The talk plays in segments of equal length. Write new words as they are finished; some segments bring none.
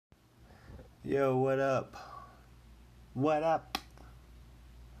Yo, what up? What up?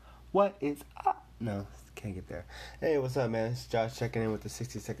 What is up? No, can't get there. Hey, what's up, man? It's Josh checking in with the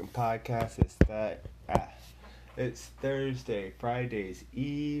 60-second podcast. It's Thursday, Friday's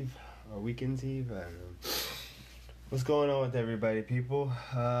Eve, or weekend's Eve. I don't know. What's going on with everybody, people?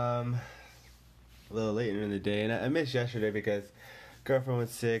 A little later in the day, and I missed yesterday because girlfriend was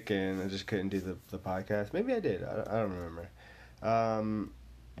sick and I just couldn't do the podcast. Maybe I did. I don't remember.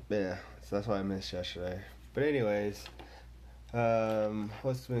 Yeah, so that's why I missed yesterday. But anyways,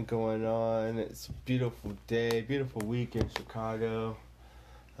 what's been going on? It's a beautiful day, beautiful week in Chicago.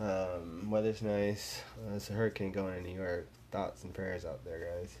 Weather's nice. There's a hurricane going in New York. Thoughts and prayers out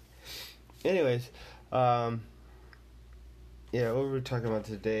there, guys. Anyways, yeah, what were we talking about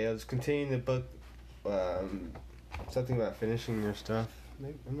today? I was continuing the book, something about finishing your stuff.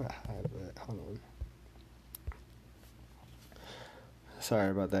 Maybe I'm not high, but hold on.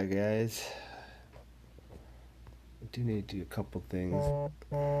 Sorry about that, guys. I do need to do a couple things.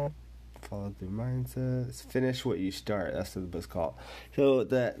 Follow through mindsets. Finish what you start. That's what the book's called. So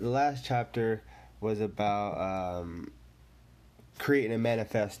the last chapter was about creating a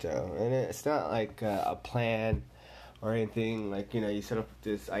manifesto, and it's not like a plan or anything. Like, you know, you set up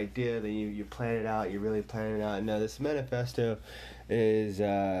this idea, then you plan it out. You really plan it out. No, this manifesto is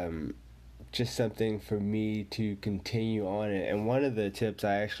just something for me to continue on it. And one of the tips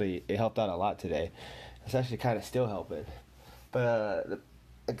it helped out a lot today. It's actually kind of still helping. But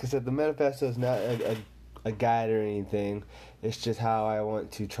like I said, the manifesto is not a guide or anything. It's just how I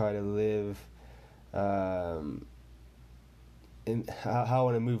want to try to live, and how I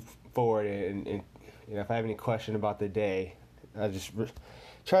want to move forward. And you know, if I have any question about the day, I just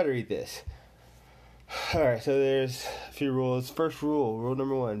try to read this. All right, so there's a few rules. First rule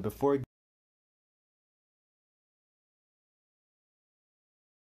number 1: before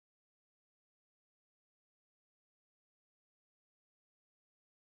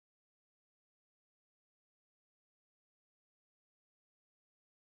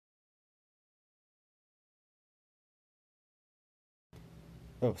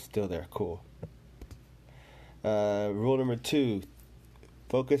still there. Cool. Rule number 2: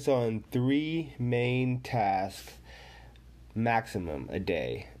 focus on 3 main tasks maximum a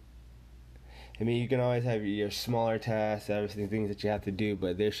day. I mean, you can always have your smaller tasks, obviously things that you have to do,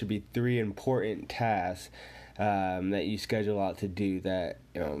 but there should be 3 important tasks that you schedule out to do that,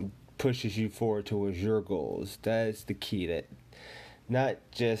 you know, pushes you forward towards your goals. That is the key. That not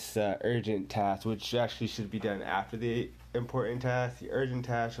just urgent tasks, which actually should be done after the important tasks. The urgent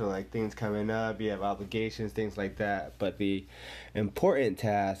tasks are like things coming up, you have obligations, things like that. But the important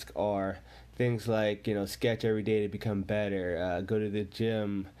tasks are things like, you know, sketch every day to become better, go to the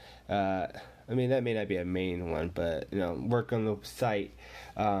gym. I mean, that may not be a main one, but, you know, work on the site,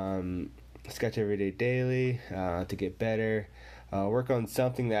 sketch every day daily to get better, work on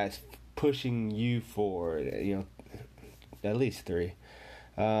something that's pushing you forward, you know, at least 3.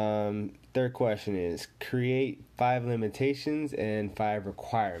 Third question is create 5 limitations and 5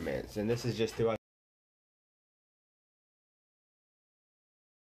 requirements. And this is just throughout.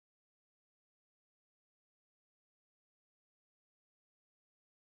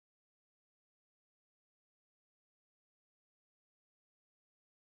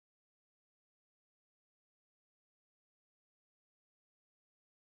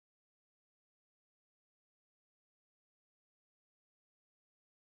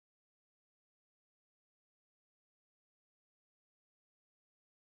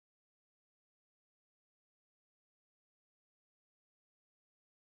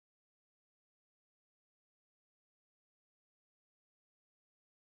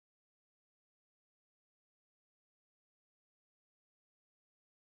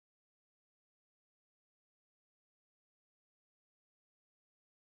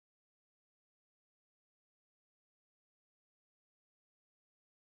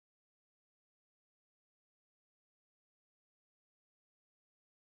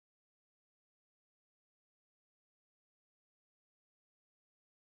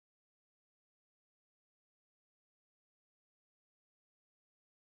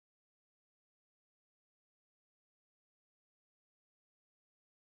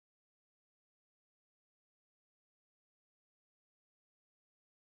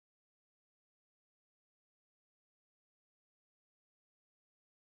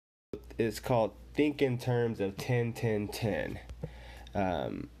 It's called Think in Terms of 10 10 10.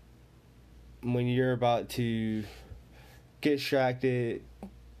 When you're about to get distracted,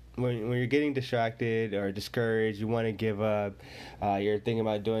 when you're getting distracted or discouraged, you want to give up, you're thinking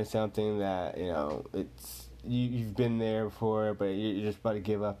about doing something that, you know, it's you've been there before, but you're just about to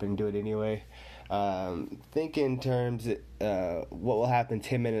give up and do it anyway. Think in terms what will happen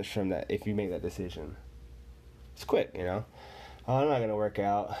 10 minutes from that if you make that decision. It's quick, you know. Oh, I'm not going to work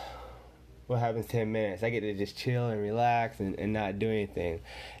out. What happens 10 minutes? I get to just chill and relax and not do anything.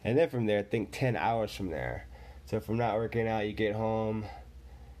 And then from there, think 10 hours from there. So from not working out, you get home,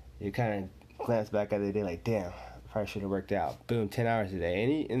 you kind of glance back at the day like, damn, probably should have worked out. Boom, 10 hours a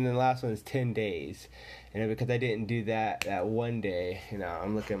day. And then the last one is 10 days. And because I didn't do that one day, you know,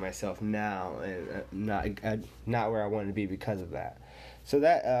 I'm looking at myself now and not where I wanted to be because of that. So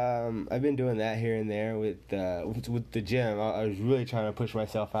that I've been doing that here and there with the gym. I was really trying to push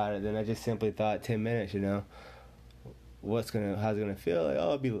myself out of it. Then I just simply thought 10 minutes, you know, how's it gonna feel? Like,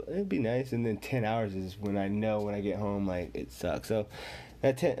 oh, it'd be nice. And then 10 hours is when I know when I get home, like, it sucks. So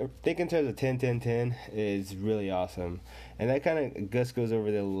think in terms of 10-10-10 is really awesome. And that kind of just goes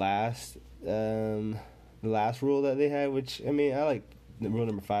over the last rule that they had, which, I mean, I like the rule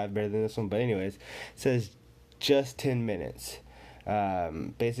number 5 better than this one. But anyways, it says just 10 minutes.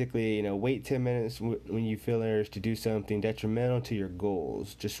 Basically, you know, wait 10 minutes when you feel urge to do something detrimental to your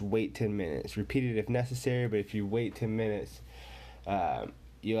goals. Just wait 10 minutes. Repeat it if necessary, but if you wait 10 minutes,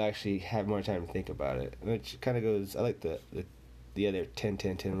 you'll actually have more time to think about it. Which kind of goes, I like the other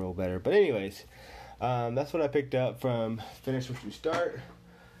 10-10-10 rule better. But anyways, that's what I picked up from Finish What You Start.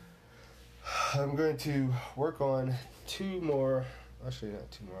 I'm going to work on not 2 more.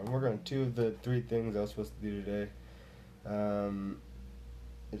 I'm working on 2 of the 3 things I was supposed to do today.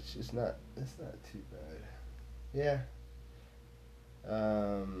 It's not too bad. Yeah.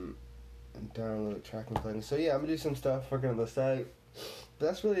 Download tracking plugins. So yeah, I'm gonna do some stuff working on the site. But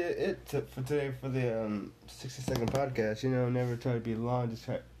that's really it for today for the 60-second podcast. You know, never try to be long. Just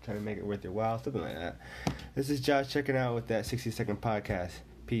try to make it worth your while. Something like that. This is Josh checking out with that 60-second podcast.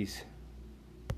 Peace.